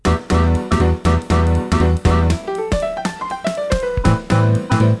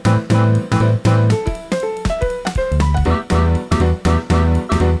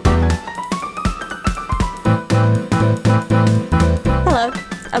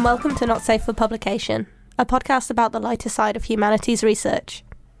and welcome to Not Safe for Publication, a podcast about the lighter side of humanities research.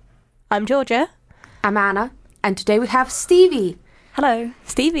 I'm Georgia. I'm Anna, and today we have Stevie. Hello.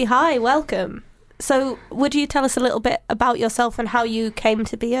 Stevie, hi, welcome. So, would you tell us a little bit about yourself and how you came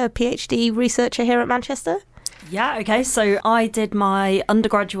to be a PhD researcher here at Manchester? Yeah, okay. So I did my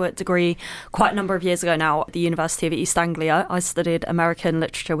undergraduate degree quite a number of years ago now at the University of East Anglia. I studied American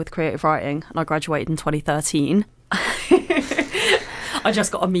literature with creative writing, and I graduated in 2013. I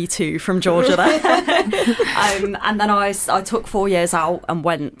just got a Me Too from Georgia there. And then I took 4 years out and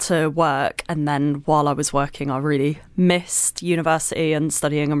went to work. And then while I was working, I really missed university and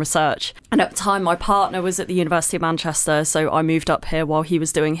studying and research. And at the time, my partner was at the University of Manchester. So I moved up here while he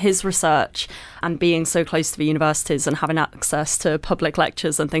was doing his research. And being so close to the universities and having access to public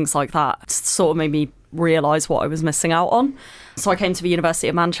lectures and things like that sort of made me realise what I was missing out on. So I came to the University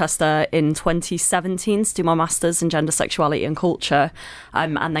of Manchester in 2017 to do my Masters in Gender, Sexuality and Culture,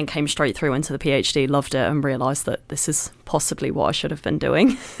 and then came straight through into the PhD, loved it and realised that this is possibly what I should have been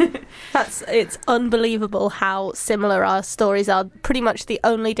doing. It's unbelievable how similar our stories are. Pretty much the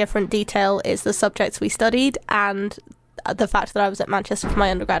only different detail is the subjects we studied and the fact that I was at Manchester for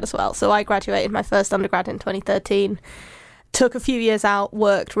my undergrad as well. So I graduated my first undergrad in 2013. Took a few years out,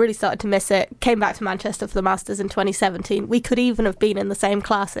 worked, really started to miss it, came back to Manchester for the Masters in 2017. We could even have been in the same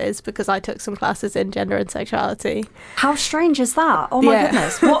classes because I took some classes in gender and sexuality. How strange is that? Oh my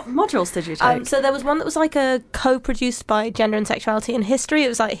goodness. What modules did you take? So there was one that was like a co-produced by Gender and Sexuality and History. It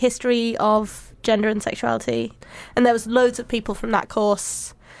was like history of gender and sexuality. And there was loads of people from that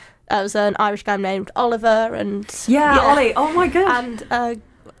course. There was an Irish guy named Oliver and... Yeah, Ollie. Oh my god. And a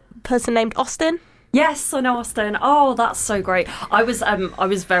person named Austin. Yes, I know Austin. Oh, that's so great. I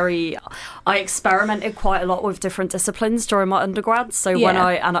experimented quite a lot with different disciplines during my undergrad. So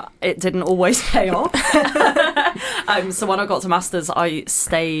it didn't always pay off. So when I got to Masters, I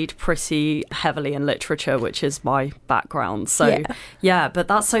stayed pretty heavily in literature, which is my background. So yeah, but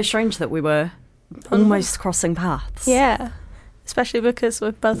that's so strange that we were almost crossing paths. Yeah. Especially because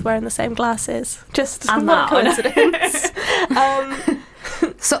we're both wearing the same glasses. Just and what a coincidence.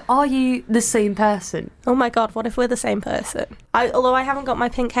 So are you the same person? Oh my god, what if we're the same person? Although I haven't got my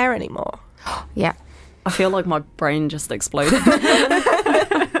pink hair anymore. Yeah. I feel like my brain just exploded.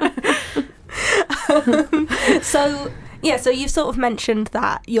 So you've sort of mentioned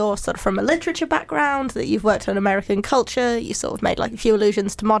that you're sort of from a literature background, that you've worked on American culture, you sort of made like a few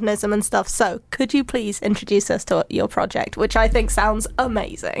allusions to modernism and stuff. So could you please introduce us to your project, which I think sounds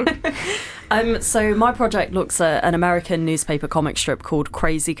amazing? So my project looks at an American newspaper comic strip called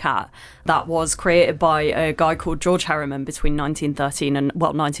Crazy Cat that was created by a guy called George Herriman between 1913 and,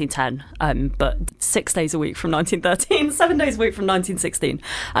 1910, but 6 days a week from 1913, 7 days a week from 1916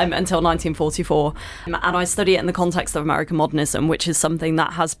 until 1944. And I study it in the context of American modernism, which is something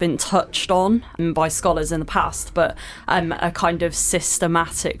that has been touched on by scholars in the past, but a kind of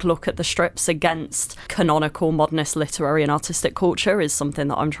systematic look at the strips against canonical modernist literary and artistic culture is something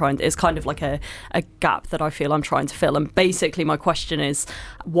that is kind of like a gap that I feel I'm trying to fill. And basically my question is,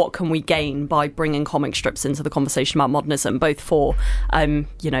 what can we gain by bringing comic strips into the conversation about modernism, both for,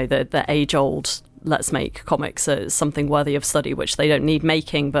 the age-old let's make comics something worthy of study, which they don't need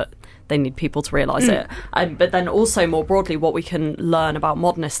making, but they need people to realise it. But then also more broadly, what we can learn about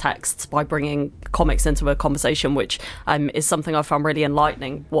modernist texts by bringing comics into a conversation, which is something I found really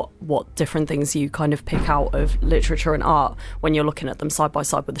enlightening, what different things you kind of pick out of literature and art when you're looking at them side by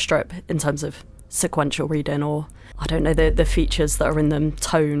side with the strip in terms of sequential reading or, I don't know, the features that are in them,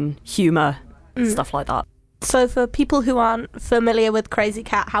 tone, humour, stuff like that. So for people who aren't familiar with Crazy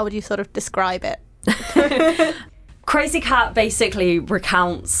Cat, how would you sort of describe it? Crazy Cat basically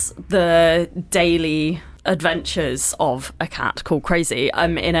recounts the daily adventures of a cat called Crazy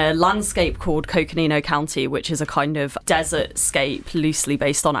in a landscape called Coconino County, which is a kind of desert scape loosely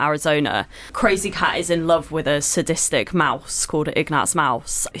based on Arizona. Crazy Cat is in love with a sadistic mouse called Ignatz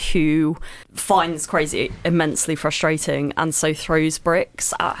Mouse, who finds Crazy immensely frustrating and so throws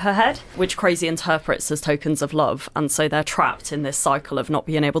bricks at her head, which Crazy interprets as tokens of love, and so they're trapped in this cycle of not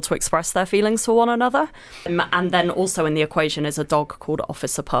being able to express their feelings for one another. And then also in the equation is a dog called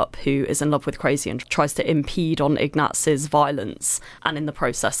Officer Pup, who is in love with Crazy and tries to impede on Ignatz's violence, and in the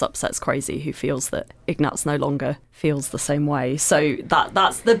process upsets Crazy, who feels that Ignatz no longer feels the same way. So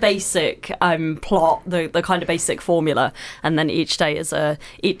that's the basic plot, the kind of basic formula, and then each day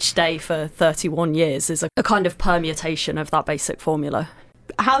for 31 years is a kind of permutation of that basic formula.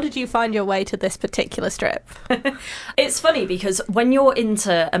 How did you find your way to this particular strip? It's funny because when you're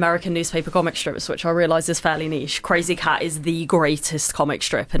into American newspaper comic strips, which I realise is fairly niche, Crazy Cat is the greatest comic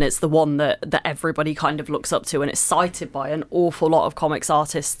strip, and it's the one that everybody kind of looks up to, and it's cited by an awful lot of comics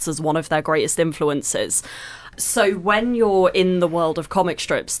artists as one of their greatest influences. So when you're in the world of comic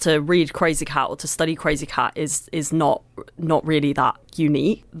strips, to read Crazy Cat or to study Crazy Cat is not really that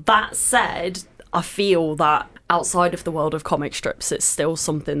unique. That said, I feel that outside of the world of comic strips, it's still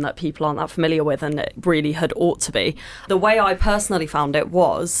something that people aren't that familiar with, and it really ought to be. The way I personally found it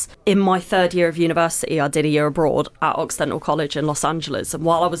was, in my third year of university, I did a year abroad at Occidental College in Los Angeles. And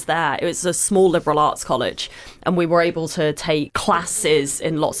while I was there, it was a small liberal arts college, and we were able to take classes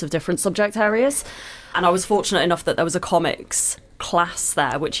in lots of different subject areas. And I was fortunate enough that there was a comics class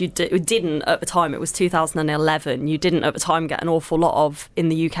there, which you didn't at the time. It was 2011. You didn't at the time get an awful lot of in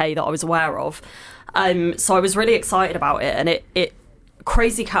the UK that I was aware of. So I was really excited about it, and it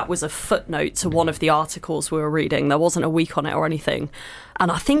Crazy Cat was a footnote to one of the articles we were reading. There wasn't a week on it or anything.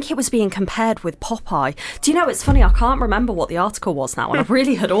 And I think it was being compared with Popeye. Do you know, it's funny, I can't remember what the article was now, and I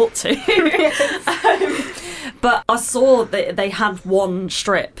really ought to. But I saw that they had one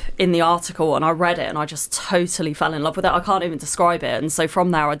strip in the article, and I read it, and I just totally fell in love with it. I can't even describe it. And so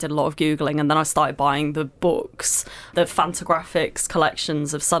from there, I did a lot of Googling, and then I started buying the books, the Fantagraphics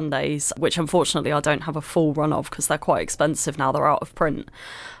collections of Sundays, which unfortunately I don't have a full run of because they're quite expensive now. They're out of print.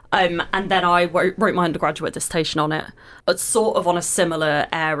 And then I wrote my undergraduate dissertation on it, but sort of on a similar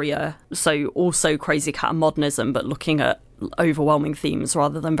area. So also Crazy Cat and modernism, but looking at overwhelming themes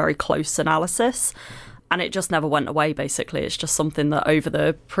rather than very close analysis. And it just never went away, basically. It's just something that over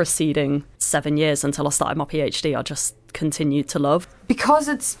the preceding 7 years until I started my PhD, I just continued to love. Because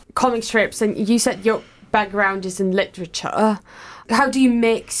it's comic strips, and you said your background is in literature, how do you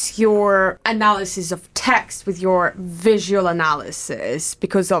mix your analysis of text with your visual analysis?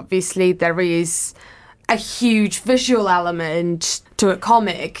 Because obviously there is a huge visual element to a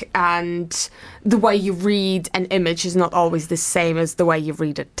comic, and the way you read an image is not always the same as the way you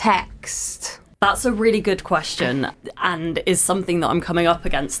read a text. That's a really good question, and is something that I'm coming up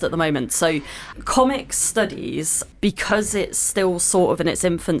against at the moment. So comic studies, because it's still sort of in its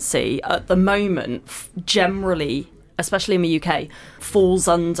infancy at the moment, generally, especially in the UK, falls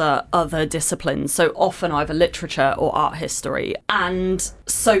under other disciplines. So often either literature or art history. And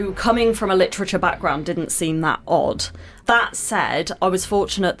so coming from a literature background didn't seem that odd. That said, I was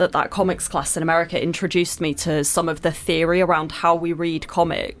fortunate that comics class in America introduced me to some of the theory around how we read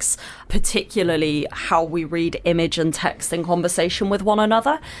comics, particularly how we read image and text in conversation with one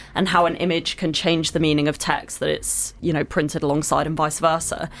another, and how an image can change the meaning of text that it's, printed alongside, and vice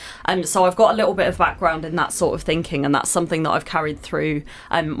versa. And so I've got a little bit of background in that sort of thinking, and that's something that I've carried through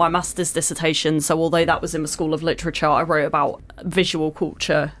my master's dissertation. So although that was in the School of Literature, I wrote about visual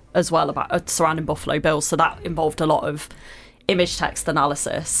culture as well, about surrounding Buffalo Bill, so that involved a lot of image text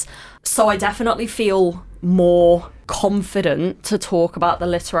analysis. So I definitely feel more confident to talk about the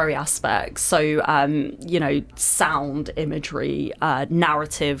literary aspects, so sound, imagery,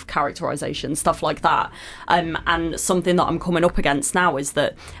 narrative, characterization, stuff like that. And something that I'm coming up against now is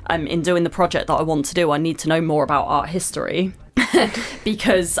that in doing the project that I want to do, I need to know more about art history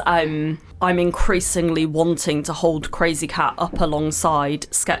because I'm increasingly wanting to hold Crazy Cat up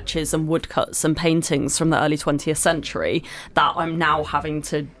alongside sketches and woodcuts and paintings from the early 20th century that I'm now having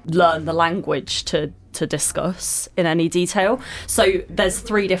to learn the language to discuss in any detail. So there's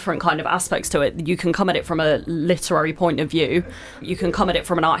three different kind of aspects to it. You can come at it from a literary point of view, you can come at it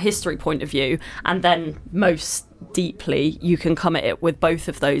from an art history point of view, and then most deeply you can come at it with both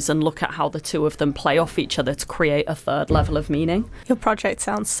of those and look at how the two of them play off each other to create a third level of meaning. Your project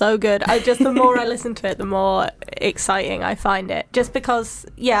sounds so good. The more I listen to it, the more exciting I find it. Just because,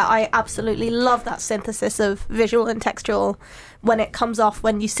 I absolutely love that synthesis of visual and textual. When it comes off,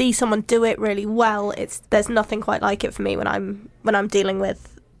 when you see someone do it really well, there's nothing quite like it for me when I'm dealing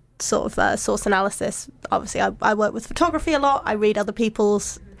with sort of source analysis. Obviously, I work with photography a lot. I read other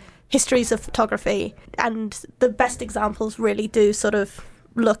people's histories of photography, and the best examples really do sort of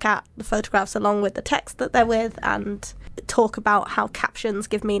look at the photographs along with the text that they're with and talk about how captions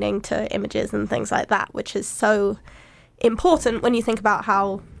give meaning to images and things like that, which is so important when you think about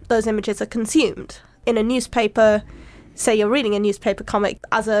how those images are consumed. In a newspaper, say you're reading a newspaper comic,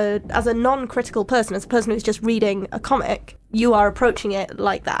 as a non-critical person, as a person who's just reading a comic, you are approaching it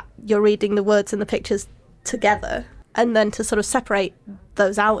like that. You're reading the words and the pictures together, and then to sort of separate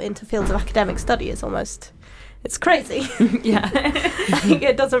those out into fields of academic study is almost, it's crazy. Yeah.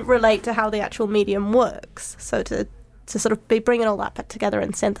 It doesn't relate to how the actual medium works. So to sort of be bringing all that together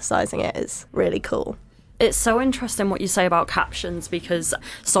and synthesizing it is really cool. It's so interesting what you say about captions, because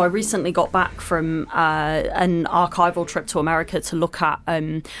I recently got back from an archival trip to America to look at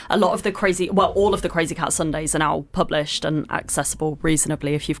a lot of the all of the Crazy Cat Sundays are now published and accessible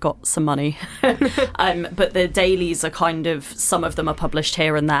reasonably if you've got some money. But the dailies are kind of, some of them are published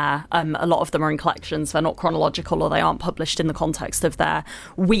here and there. A lot of them are in collections. They're not chronological, or they aren't published in the context of their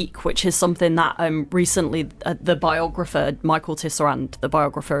week, which is something that recently the biographer, Michael Tisserand, the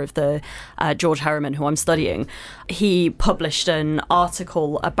biographer of the George Herriman, who I'm studying, he published an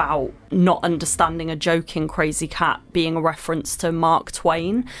article about not understanding a joke in Crazy Cat being a reference to Mark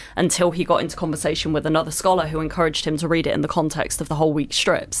Twain, until he got into conversation with another scholar who encouraged him to read it in the context of the whole week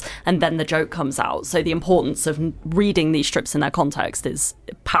strips, and then the joke comes out. So the importance of reading these strips in their context is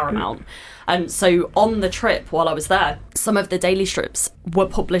paramount. So on the trip while I was there, some of the daily strips were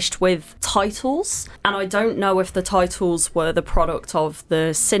published with titles, and I don't know if the titles were the product of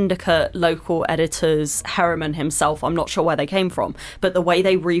the syndicate, local editors, Herriman himself. I'm not sure where they came from, but the way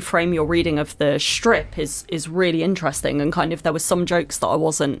they reframe your reading of the strip is really interesting, and kind of there were some jokes that I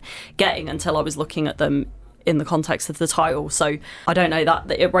wasn't getting until I was looking at them in the context of the title. So I don't know, that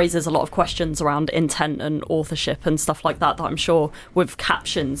it raises a lot of questions around intent and authorship and stuff like that I'm sure with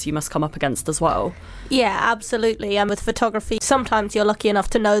captions you must come up against as well. Yeah, absolutely. And with photography, sometimes you're lucky enough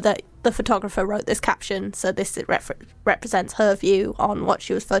to know that the photographer wrote this caption, so this represents her view on what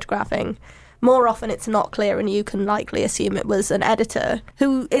she was photographing. More often it's not clear, and you can likely assume it was an editor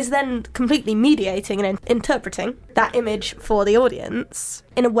who is then completely mediating and interpreting that image for the audience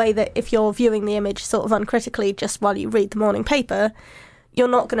in a way that if you're viewing the image sort of uncritically just while you read the morning paper, you're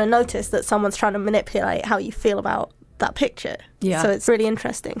not going to notice that someone's trying to manipulate how you feel about that picture. Yeah. So it's really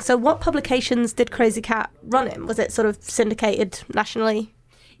interesting. So what publications did Crazy Cat run in? Was it sort of syndicated nationally?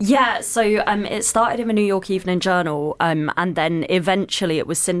 Yeah, so it started in the New York Evening Journal, and then eventually it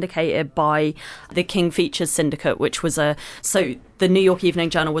was syndicated by the King Features Syndicate, which was the New York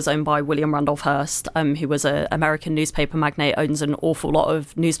Evening Journal was owned by William Randolph Hearst, who was an American newspaper magnate, owns an awful lot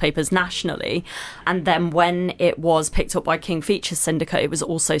of newspapers nationally. And then when it was picked up by King Features Syndicate, it was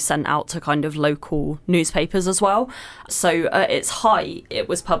also sent out to kind of local newspapers as well. So at its height, it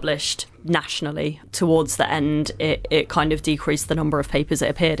was published nationally. Towards the end, it kind of decreased the number of papers it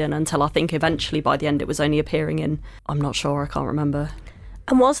appeared in, until I think eventually by the end it was only appearing in, I'm not sure, I can't remember.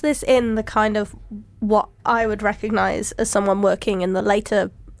 And was this in the kind of what I would recognise as someone working in the later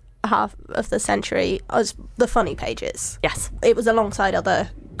half of the century as the funny pages? Yes. It was alongside other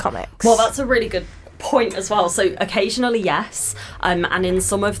comics. Well, that's a really good point as well. So occasionally, yes, and in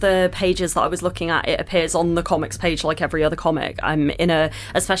some of the pages that I was looking at, it appears on the comics page like every other comic.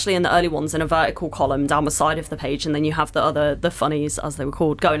 Especially in the early ones, in a vertical column down the side of the page, and then you have the funnies, as they were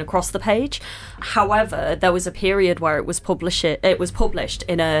called, going across the page. However, there was a period where it was published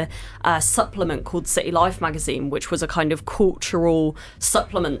in a supplement called City Life magazine, which was a kind of cultural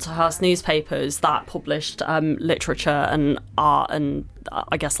supplement to Hearst newspapers that published literature and art and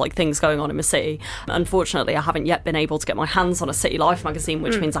I guess like things going on in the city. Unfortunately, I haven't yet been able to get my hands on a City Life magazine,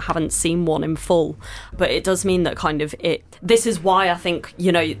 which means I haven't seen one in full. But it does mean that this is why I think,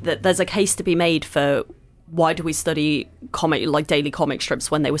 that there's a case to be made for why do we study daily comic strips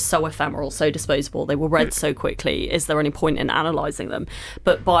when they were so ephemeral, so disposable, they were read so quickly? Is there any point in analysing them?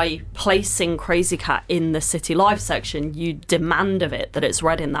 But by placing Crazy Cat in the City Life section, you demand of it that it's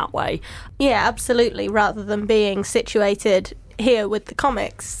read in that way. Yeah, absolutely. Rather than being situated here with the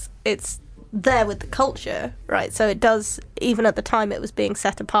comics, it's there with the culture, right? So it does, even at the time it was being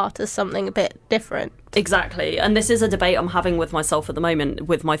set apart as something a bit different. Exactly. And this is a debate I'm having with myself at the moment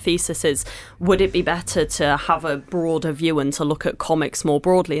with my thesis is, would it be better to have a broader view and to look at comics more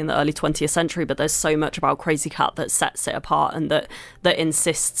broadly in the early 20th century? But there's so much about Crazy Cat that sets it apart and that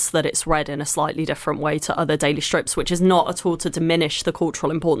insists that it's read in a slightly different way to other daily strips, which is not at all to diminish the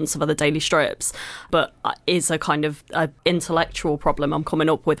cultural importance of other daily strips, but is a kind of intellectual problem I'm coming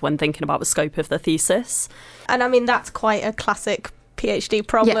up with when thinking about the scope of the thesis. And I mean, that's quite a classic PhD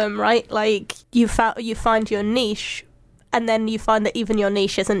problem, right? Like you find your niche, and then you find that even your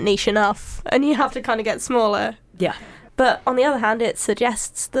niche isn't niche enough, and you have to kind of get smaller. Yeah. But on the other hand, it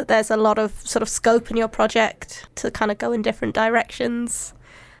suggests that there's a lot of sort of scope in your project to kind of go in different directions.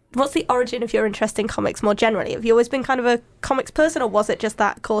 What's the origin of your interest in comics more generally? Have you always been kind of a comics person, or was it just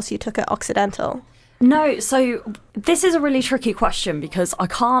that course you took at Occidental? No, so this is a really tricky question because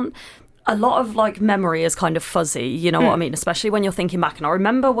a lot of memory is kind of fuzzy, you know what I mean, especially when you're thinking back. And I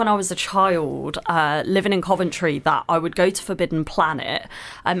remember when I was a child living in Coventry that I would go to Forbidden Planet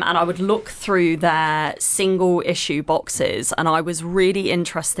and I would look through their single issue boxes, and I was really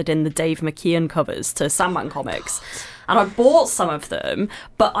interested in the Dave McKeon covers to Sandman comics. And I bought some of them,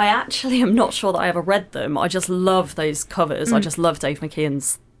 but I actually am not sure that I ever read them. I just love those covers. I just love Dave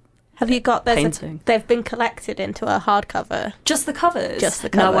McKeon's Have you got those? painting. They've been collected into a hardcover. Just the covers? Just the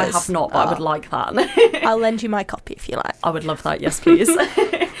No, I covers. have not, but I would like that. I'll lend you my copy if you like. I would love that, yes, please.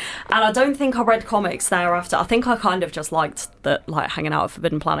 And I don't think I read comics thereafter. I think I kind of just liked that, like, hanging out at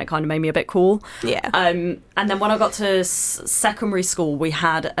Forbidden Planet kind of made me a bit cool. Yeah. And then when I got to secondary school, we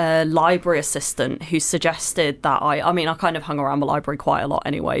had a library assistant who suggested that I mean, I kind of hung around the library quite a lot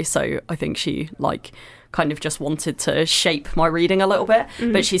anyway, so I think she, like, kind of just wanted to shape my reading a little bit,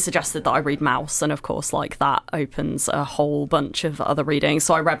 but she suggested that I read Mouse, and of course, like, that opens a whole bunch of other reading.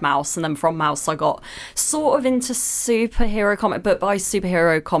 So I read Mouse, and then from Mouse I got sort of into superhero comic, but by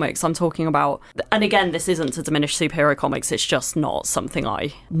superhero comics I'm talking about, and again, this isn't to diminish superhero comics, it's just not something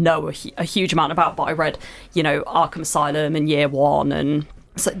I know a huge amount about, but I read, you know, Arkham Asylum and Year One, and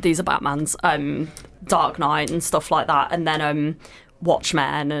so these are Batman's, Dark Knight and stuff like that, and then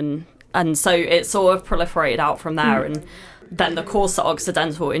Watchmen, and so it sort of proliferated out from there. And then the course at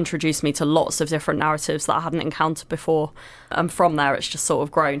Occidental introduced me to lots of different narratives that I hadn't encountered before. And from there, it's just sort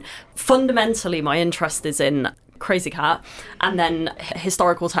of grown. Fundamentally, my interest is in Crazy Cat, and then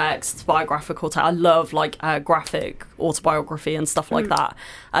historical texts, biographical text. I love, like, graphic autobiography and stuff like that.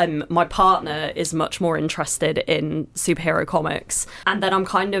 My partner is much more interested in superhero comics, and then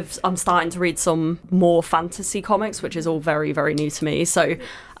I'm starting to read some more fantasy comics, which is all very, very new to me.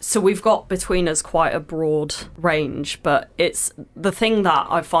 So we've got between us quite a broad range, but it's the thing that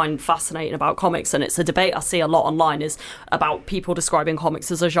I find fascinating about comics, and it's a debate I see a lot online, is about people describing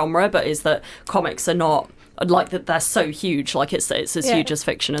comics as a genre, but is that comics are not, like, that they're so huge, like it's as huge as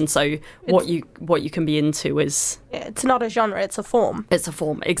fiction, and so what you can be into is... It's not a genre, it's a form. It's a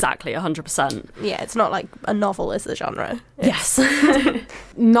form, exactly, 100%. Yeah, it's not like a novel is a genre. Yes.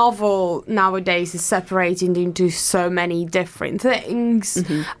 Novel nowadays is separated into so many different things,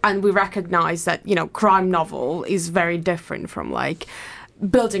 and we recognise that, you know, crime novel is very different from, like,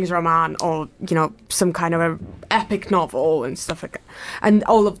 Bildungsroman or, you know, some kind of a epic novel and stuff like that. And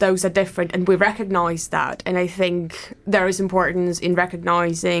all of those are different, and we recognise that. And I think there is importance in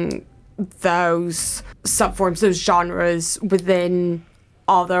recognising those subforms, those genres within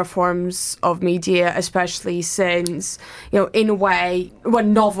other forms of media, especially since, you know, in a way,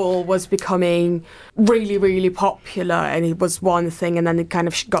 when novel was becoming really, really popular, and it was one thing, and then it kind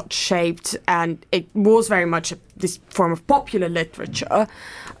of got shaped, and it was very much this form of popular literature.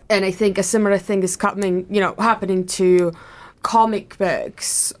 And I think a similar thing is happening to comic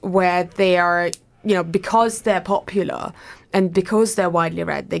books, where they are, you know, because they're popular and because they're widely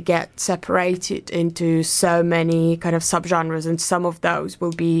read, they get separated into so many kind of subgenres, and some of those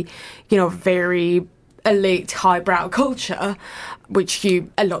will be, you know, very elite highbrow culture, which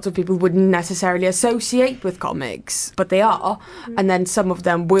a lot of people wouldn't necessarily associate with comics, but they are. And then some of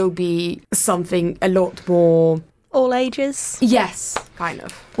them will be something a lot more... All ages? Yes, kind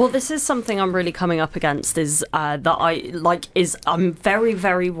of. Well, this is something I'm really coming up against, is I'm very,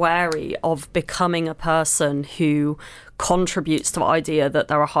 very wary of becoming a person who contributes to the idea that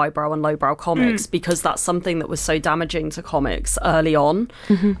there are highbrow and lowbrow comics, because that's something that was so damaging to comics early on.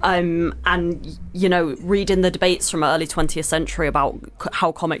 And, you know, reading the debates from early 20th century about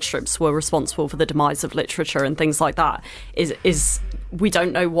how comic strips were responsible for the demise of literature and things like that is we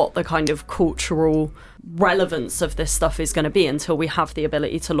don't know what the kind of cultural relevance of this stuff is going to be until we have the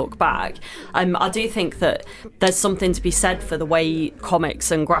ability to look back. I do think that there's something to be said for the way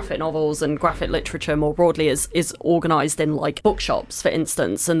comics and graphic novels and graphic literature more broadly is organised in, like, bookshops, for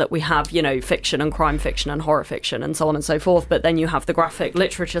instance, and that we have, you know, fiction and crime fiction and horror fiction and so on and so forth, but then you have the graphic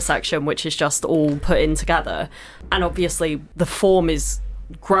literature section, which is just all put in together. And obviously the form is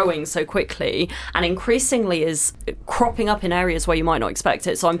growing so quickly and increasingly is cropping up in areas where you might not expect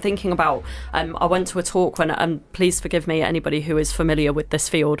it. So I'm thinking about, I went to a talk and please forgive me, anybody who is familiar with this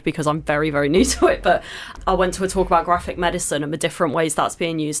field, because I'm very, very new to it, but I went to a talk about graphic medicine and the different ways that's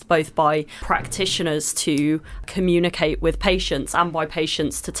being used, both by practitioners to communicate with patients and by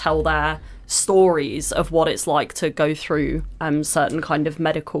patients to tell their stories of what it's like to go through certain kind of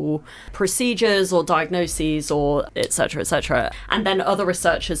medical procedures or diagnoses or etc. And then other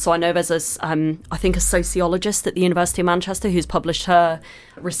researchers, so I know there's I think a sociologist at the University of Manchester who's published her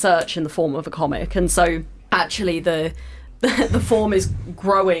research in the form of a comic, and so actually the form is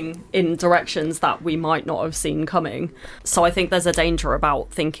growing in directions that we might not have seen coming. So I think there's a danger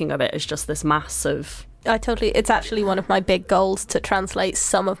about thinking of it as just this mass of... It's actually one of my big goals to translate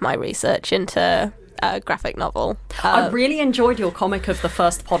some of my research into graphic novel. I really enjoyed your comic of the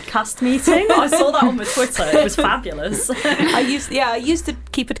first podcast meeting. I saw that on the Twitter. It was fabulous. I used to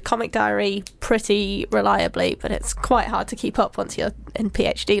keep a comic diary pretty reliably, but it's quite hard to keep up once you're in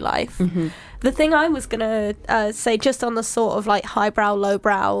PhD life. Mm-hmm. The thing I was going to say, just on the sort of like highbrow,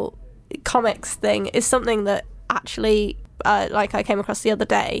 lowbrow comics thing, is something that actually like I came across the other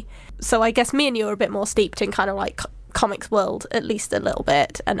day. So I guess me and you are a bit more steeped in kind of like comics world, at least a little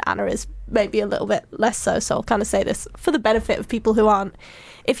bit, and Anna is maybe a little bit less so. So I'll kind of say this for the benefit of people who aren't.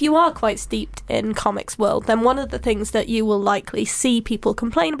 If you are quite steeped in comics world, then one of the things that you will likely see people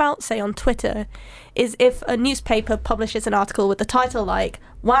complain about, say on Twitter, is if a newspaper publishes an article with the title like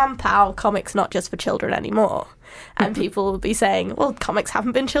 "Wham Pow, comics not just for children anymore," and people will be saying, well, comics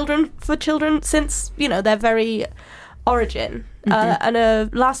haven't been for children since, you know, their very origin.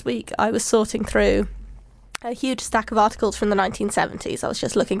 And last week I was sorting through a huge stack of articles from the 1970s. I was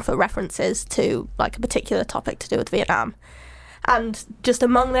just looking for references to like a particular topic to do with Vietnam. And just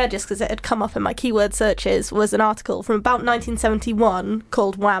among there, just because it had come up in my keyword searches, was an article from about 1971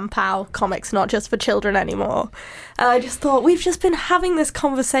 called Wham Pow, comics not just for children anymore. And I just thought, we've just been having this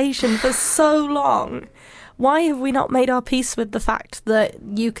conversation for so long. Why have we not made our peace with the fact that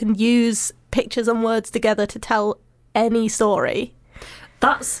you can use pictures and words together to tell any story?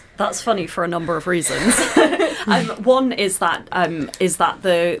 That's funny for a number of reasons. One is that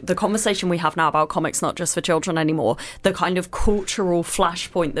the conversation we have now about comics not just for children anymore, the kind of cultural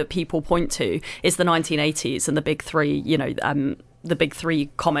flashpoint that people point to is the 1980s and the big three, you know, the big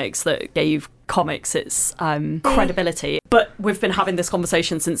three comics that gave comics its credibility. But we've been having this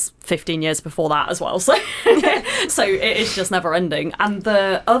conversation since 15 years before that as well. So so it is just never ending. And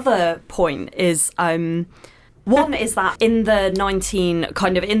the other point is one is that in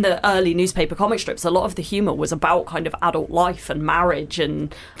the early newspaper comic strips, a lot of the humour was about kind of adult life and marriage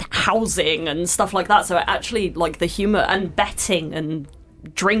and housing and stuff like that. So it actually, like, the humour and betting and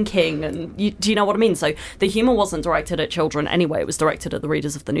drinking and do you know what I mean? So the humour wasn't directed at children anyway, it was directed at the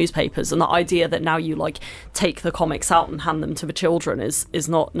readers of the newspapers. And the idea that now you like take the comics out and hand them to the children is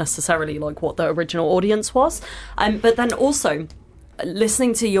not necessarily like what the original audience was. But then also,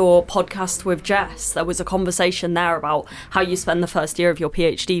 listening to your podcast with Jess, there was a conversation there about how you spend the first year of your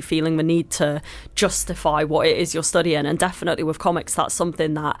PhD feeling the need to justify what it is you're studying. And definitely with comics, that's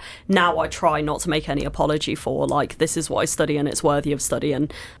something that now I try not to make any apology for. Like, this is what I study and it's worthy of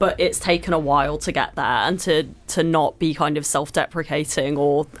studying. But it's taken a while to get there and to not be kind of self-deprecating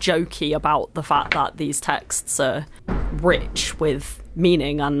or jokey about the fact that these texts are rich with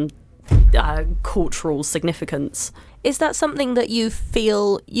meaning and cultural significance. Is that something that you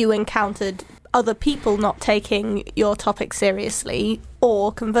feel you encountered other people not taking your topic seriously?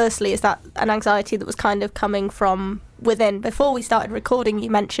 Or conversely, is that an anxiety that was kind of coming from within? Before we started recording, you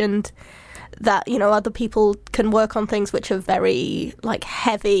mentioned that, you know, other people can work on things which are very, like,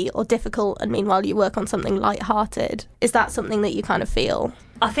 heavy or difficult, and meanwhile you work on something light-hearted. Is that something that you kind of feel?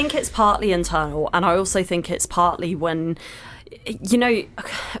 I think it's partly internal, and I also think it's partly when... You know,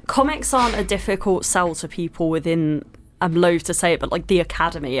 comics aren't a difficult sell to people within, I'm loath to say it, but like the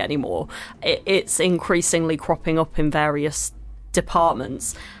academy anymore. It's increasingly cropping up in various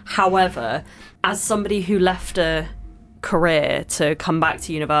departments. However, as somebody who left a career to come back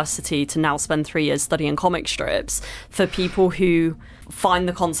to university to now spend 3 years studying comic strips, for people who find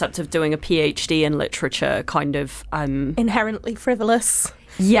the concept of doing a PhD in literature kind of... inherently frivolous.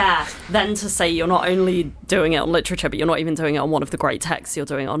 Yeah, then to say you're not only doing it on literature, but you're not even doing it on one of the great texts, you're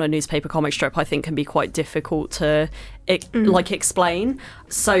doing it on a newspaper comic strip, I think can be quite difficult to explain.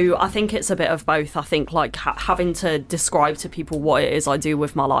 So I think it's a bit of both. I think like having to describe to people what it is I do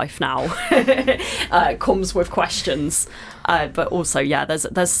with my life now comes with questions. But also, yeah,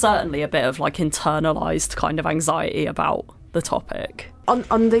 there's certainly a bit of like internalized kind of anxiety about the topic.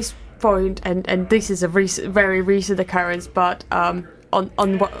 On this point, and this is a very recent occurrence, but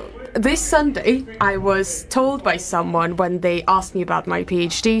on this Sunday, I was told by someone when they asked me about my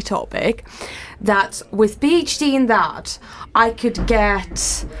PhD topic that with PhD in that, I could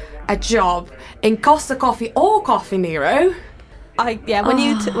get a job in Costa Coffee or Coffee Nero.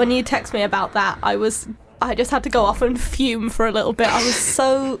 When you text me about that, I just had to go off and fume for a little bit. I was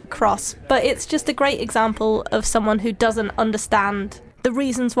so cross. But it's just a great example of someone who doesn't understand the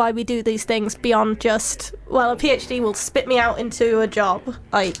reasons why we do these things beyond just, well, a PhD will spit me out into a job.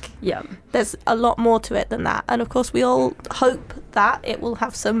 Like, yeah, there's a lot more to it than that. And of course, we all hope that it will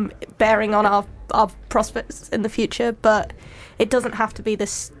have some bearing on our prospects in the future, but it doesn't have to be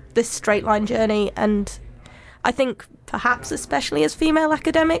this straight line journey. And I think perhaps, especially as female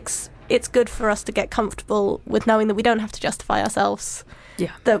academics, it's good for us to get comfortable with knowing that we don't have to justify ourselves.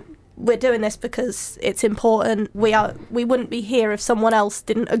 Yeah. That we're doing this because it's important. We wouldn't be here if someone else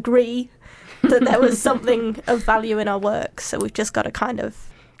didn't agree that there was something of value in our work. So we've just got to kind of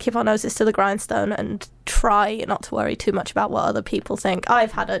keep our noses to the grindstone and try not to worry too much about what other people think.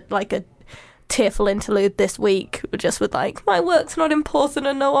 I've had a tearful interlude this week just with my work's not important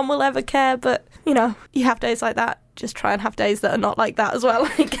and no one will ever care, but you have days like that. Just try and have days that are not like that as well,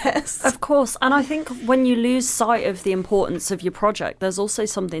 I guess. Of course. And I think when you lose sight of the importance of your project, there's also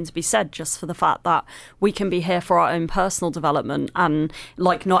something to be said just for the fact that we can be here for our own personal development, and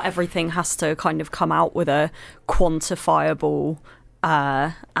not everything has to kind of come out with a quantifiable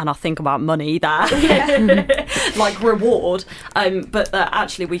and I think about money there, reward, but that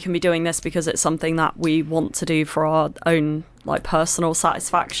actually we can be doing this because it's something that we want to do for our own personal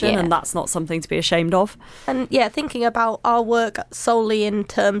satisfaction, and that's not something to be ashamed of. And thinking about our work solely in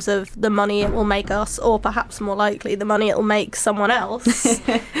terms of the money it will make us, or perhaps more likely the money it will make someone else,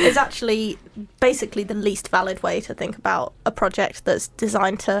 is actually basically the least valid way to think about a project that's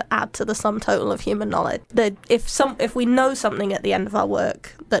designed to add to the sum total of human knowledge. If we know something at the end of our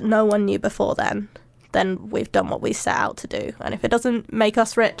work that no one knew before then we've done what we set out to do. And if it doesn't make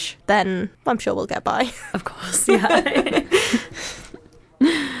us rich, then I'm sure we'll get by. Of course, yeah.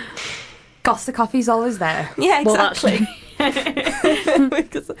 Costa Coffee's always there. Yeah, exactly. Well,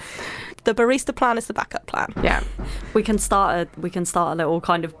 Because the barista plan is the backup plan. Yeah. We can start a little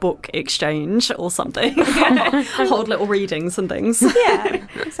kind of book exchange or something. Hold little readings and things. Yeah,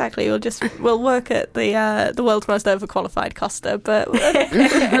 exactly. We'll work at the world's most overqualified Costa, but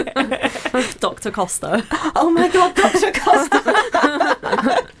Dr. Costa. Oh my God, Dr. Costa.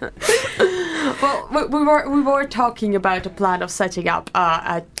 Well, we were talking about a plan of setting up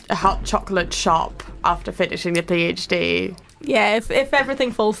a hot chocolate shop after finishing the PhD. Yeah, if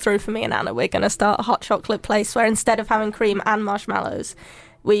everything falls through for me and Anna, we're going to start a hot chocolate place where instead of having cream and marshmallows,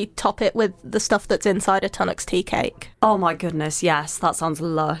 we top it with the stuff that's inside a Tunnocks tea cake. Oh my goodness, yes, that sounds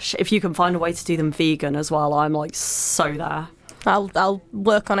lush. If you can find a way to do them vegan as well, I'm so there. I'll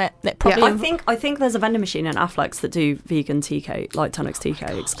work on it. I think there's a vending machine in Affleck's that do vegan tea cake, Tunnocks tea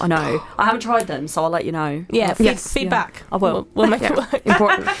cakes. I know. I haven't tried them, so I'll let you know. Yeah, feedback. Yeah. I will. We'll make it work.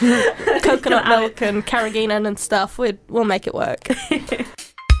 Important. Coconut milk and carrageenan and stuff. We'll make it work.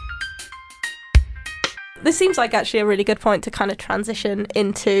 This seems like actually a really good point to kind of transition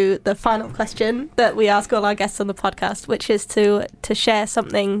into the final question that we ask all our guests on the podcast, which is to share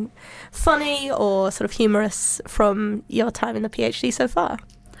something funny or sort of humorous from your time in the PhD so far.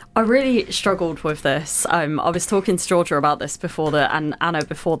 I really struggled with this. I was talking to Georgia about this and Anna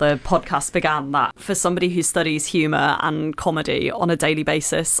before the podcast began, that for somebody who studies humour and comedy on a daily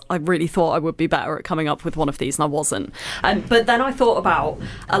basis, I really thought I would be better at coming up with one of these, and I wasn't. But then I thought about,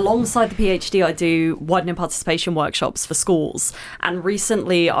 alongside the PhD, I do widening participation workshops for schools. And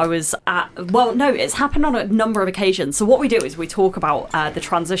recently I was it's happened on a number of occasions. So what we do is we talk about the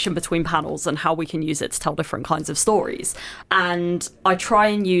transition between panels and how we can use it to tell different kinds of stories. And I try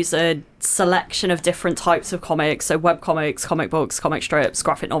and use a selection of different types of comics, so webcomics, comic books, comic strips,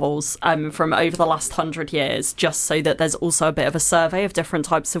 graphic novels, from over the last 100 years, just so that there's also a bit of a survey of different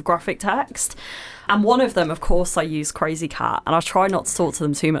types of graphic text. And one of them, of course, I use Crazy Cat, and I try not to talk to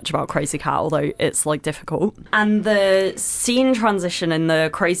them too much about Crazy Cat, although it's difficult. And the scene transition in the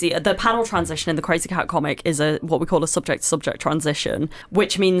panel transition in the Crazy Cat comic is what we call a subject-to-subject transition,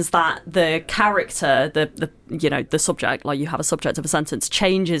 which means that the character, the subject, you have a subject of a sentence,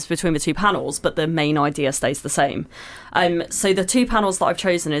 changes between the two panels, but the main idea stays the same. So the two panels that I've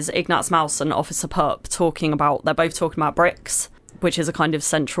chosen is Ignatz Mouse and Officer Pup they're both talking about bricks, which is a kind of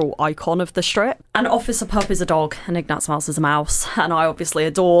central icon of the strip. And Officer Pup is a dog and Ignatz Mouse is a mouse. And I obviously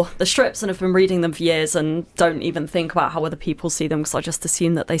adore the strips and have been reading them for years and don't even think about how other people see them, because I just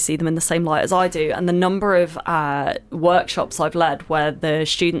assume that they see them in the same light as I do. And the number of workshops I've led where the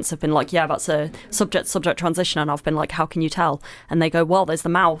students have been like, yeah, that's a subject transition. And I've been like, how can you tell? And they go, well, there's the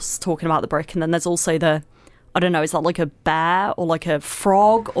mouse talking about the brick, and then there's also I don't know, is that like a bear or like a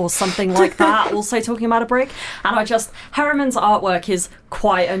frog or something like that also talking about a brick? And Herriman's artwork is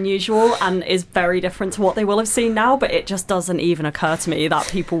quite unusual and is very different to what they will have seen now, but it just doesn't even occur to me that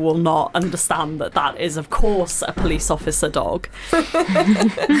people will not understand that is, of course, a police officer dog.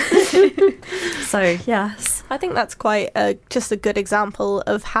 So, yes. I think that's quite just a good example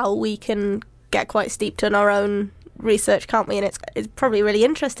of how we can get quite steeped in our own research, can't we? And it's probably really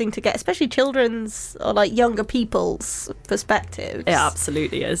interesting to get, especially children's or younger people's perspectives. It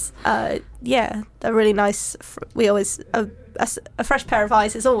absolutely is. Yeah, they're really nice. We always a fresh pair of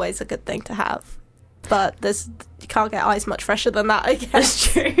eyes is always a good thing to have. but you can't get eyes much fresher than that, I guess.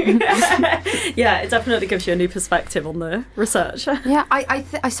 That's true. Yeah, it definitely gives you a new perspective on the research. Yeah,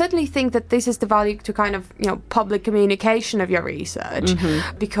 I certainly think that this is the value to kind of, public communication of your research,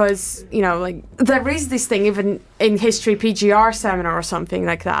 because, like, there is this thing, even in history PGR seminar or something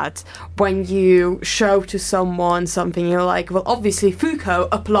like that, when you show to someone something, you're like, well, obviously Foucault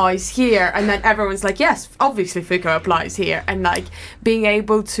applies here, and then everyone's like, yes, obviously Foucault applies here, and like being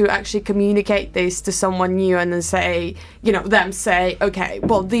able to actually communicate this to someone new and then say, them say, okay,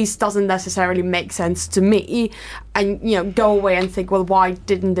 well, this doesn't necessarily make sense to me, and go away and think, well, why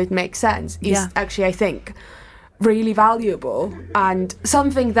didn't it make sense, is actually, I think, really valuable, and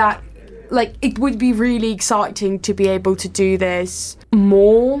something that, like, it would be really exciting to be able to do this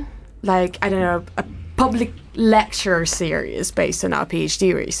more, like, I don't know, a public lecture series based on our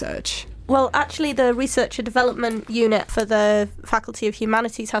PhD research. Well, actually, the Research and Development Unit for the Faculty of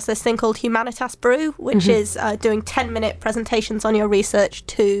Humanities has this thing called Humanitas Brew, which is doing 10-minute presentations on your research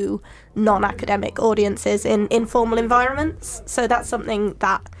to non-academic audiences in informal environments. So that's something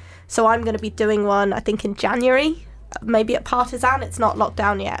so I'm going to be doing one, I think, in January, maybe at Partisan. It's not locked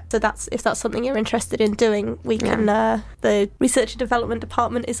down yet. So if that's something you're interested in doing, we can, the Research and Development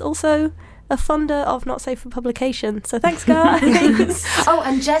Department is also a funder of Not Safe for Publication. So thanks, guys. Oh,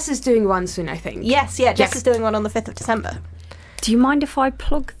 and Jess is doing one soon, I think. Yes, Jess is doing one on the 5th of December. Do you mind if I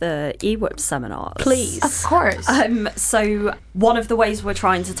plug the EWIP seminars? Please. Of course. So one of the ways we're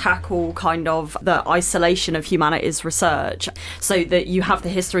trying to tackle kind of the isolation of humanities research, so that you have the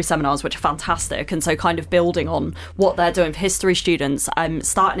history seminars, which are fantastic, and so kind of building on what they're doing for history students,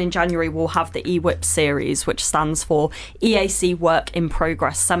 starting in January we'll have the EWIP series, which stands for EAC Work in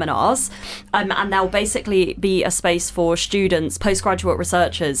Progress Seminars, and they'll basically be a space for students, postgraduate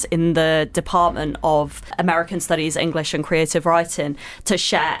researchers in the Department of American Studies, English and Creative Writing to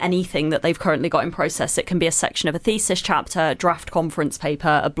share anything that they've currently got in process. It can be a section of a thesis chapter, draft conference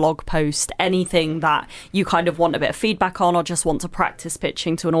paper, a blog post, anything that you kind of want a bit of feedback on or just want to practice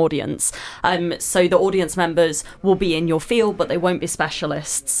pitching to an audience. So the audience members will be in your field, but they won't be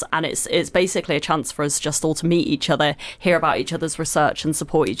specialists, and it's basically a chance for us just all to meet each other, hear about each other's research and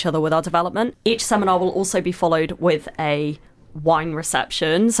support each other with our development. Each seminar will also be followed with a wine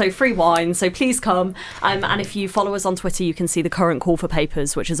reception, so free wine, so please come, and if you follow us on Twitter you can see the current call for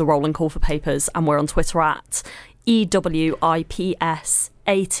papers, which is a rolling call for papers, and we're on Twitter at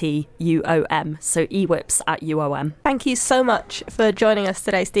EWIPS80UOM, so EWIPS at UOM. Thank you so much for joining us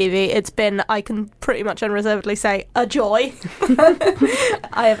today, Stevie. It's been, I can pretty much unreservedly say, a joy.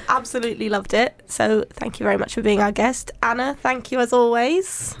 I have absolutely loved it, so thank you very much for being our guest. Anna, thank you as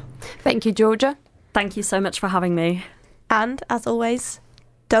always. Thank you, Georgia. Thank you so much for having me. And, as always,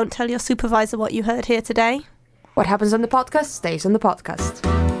 don't tell your supervisor what you heard here today. What happens on the podcast stays on the podcast.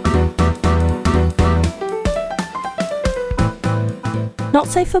 Not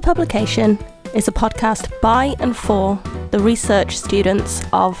Safe for Publication is a podcast by and for the research students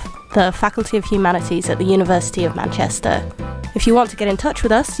of the Faculty of Humanities at the University of Manchester. If you want to get in touch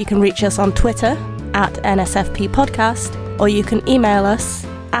with us, you can reach us on Twitter at NSFP Podcast, or you can email us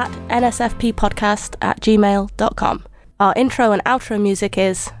at nsfppodcast@gmail.com. Our intro and outro music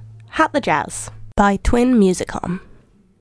is Hat the Jazz by Twin Musicom.